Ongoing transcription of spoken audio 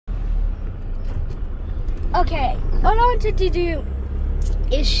Okay, what I wanted to do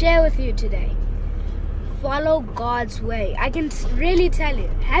is share with you today. Follow God's way. I can really tell you.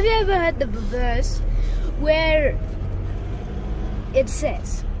 Have you ever heard the verse where it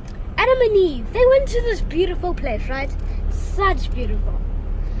says, Adam and Eve, they went to this beautiful place, right? Such beautiful.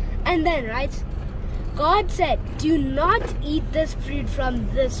 And then, right, God said, do not eat this fruit from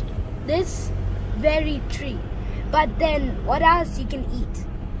this very tree. But then, what else you can eat?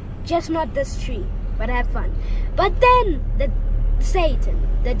 Just not this tree, but have fun. But then, Satan,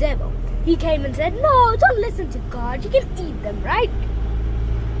 the devil, he came and said, no, don't listen to God. You can eat them, right?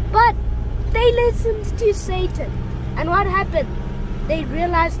 But they listened to Satan. And what happened? They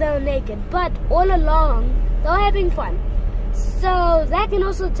realized they were naked. But all along, they were having fun. So that can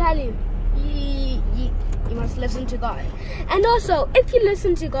also tell you, you must listen to God. And also, if you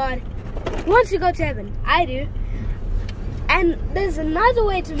listen to God, once you go to heaven, I do. And there's another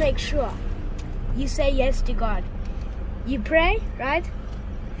way to make sure you say yes to God. You pray, right?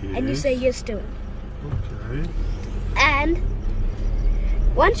 Yes. And you say yes to Him. Okay. And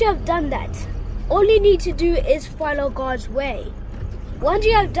once you have done that, all you need to do is follow God's way. Once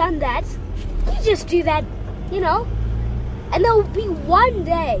you have done that, you just do that, and there will be one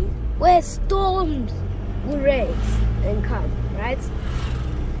day where storms will raise and come, right?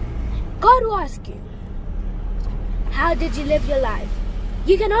 God will ask you, how did you live your life?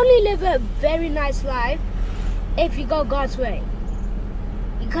 You can only live a very nice life if you go God's way.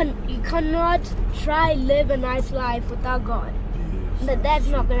 You cannot try live a nice life without God. Yes. That's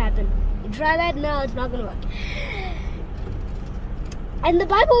not going to happen. You try that, no, it's not going to work. And the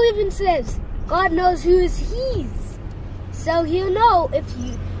Bible even says, God knows who is His. So He'll know if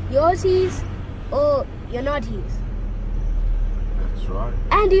you're His or you're not His. That's right.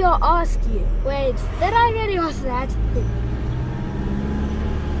 And He'll ask you, wait, did I already ask that?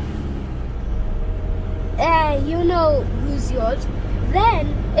 You know who's yours. Then,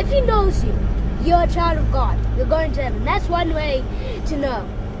 if He knows you, you're a child of God. You're going to heaven. That's one way to know,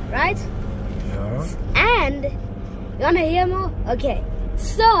 right? Yeah. And, you want to hear more? Okay.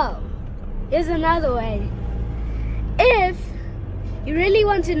 So, here's another way. If you really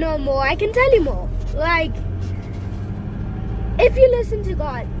want to know more, I can tell you more. Like, if you listen to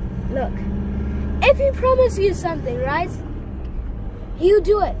God, look, if He promises you something, right? He'll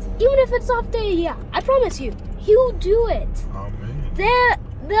do it. Even if it's after a year, I promise you, He'll do it. Amen.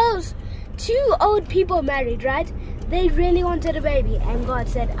 Those two old people married, right? They really wanted a baby, and God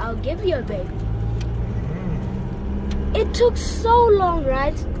said, I'll give you a baby. It took so long,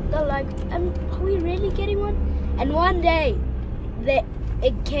 right? They're like, are we really getting one? And one day,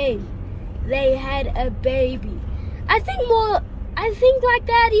 it came. They had a baby. I think like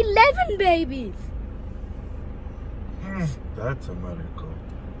that, 11 babies. That's a miracle.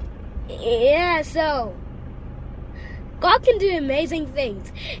 Yeah, so God can do amazing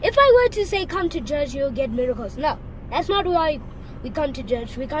things. If I were to say come to church, you'll get miracles. No, that's not why we come to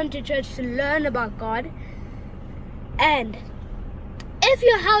church. We come to church to learn about God. And if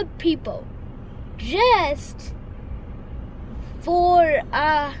you help people just for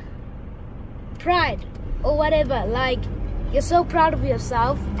pride or whatever, like you're so proud of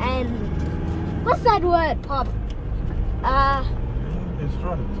yourself, and what's that word, Pop? It's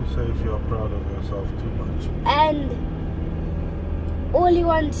right to say if you're proud of yourself too much. And all you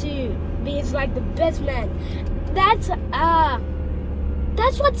want to be is like the best man. That's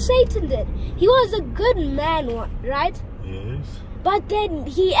what Satan did. He was a good man, right? Yes. But then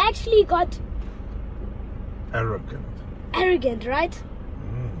he actually got arrogant, right?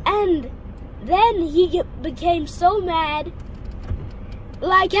 And then he became so mad.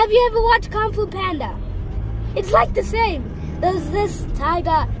 Like, have you ever watched Kung Fu Panda? It's like the same. There's this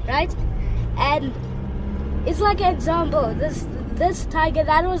tiger, right? And it's like an example. This tiger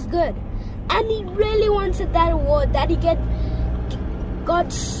that was good, and he really wanted that award. That he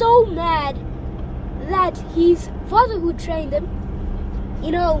got so mad that his father, who trained him,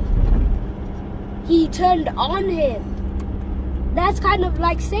 he turned on him. That's kind of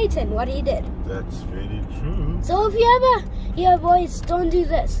like Satan, what he did. That's very true. So if you ever hear a voice, don't do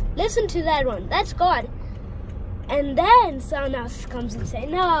this, listen to that one. That's God. And then someone else comes and say,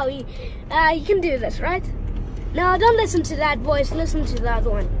 no, you can do this, right? No, don't listen to that voice, listen to that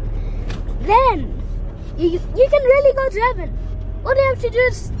one. Then you can really go to heaven. All you have to do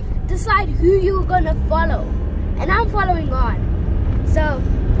is decide who you're going to follow. And I'm following God. So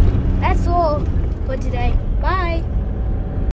that's all for today. Bye.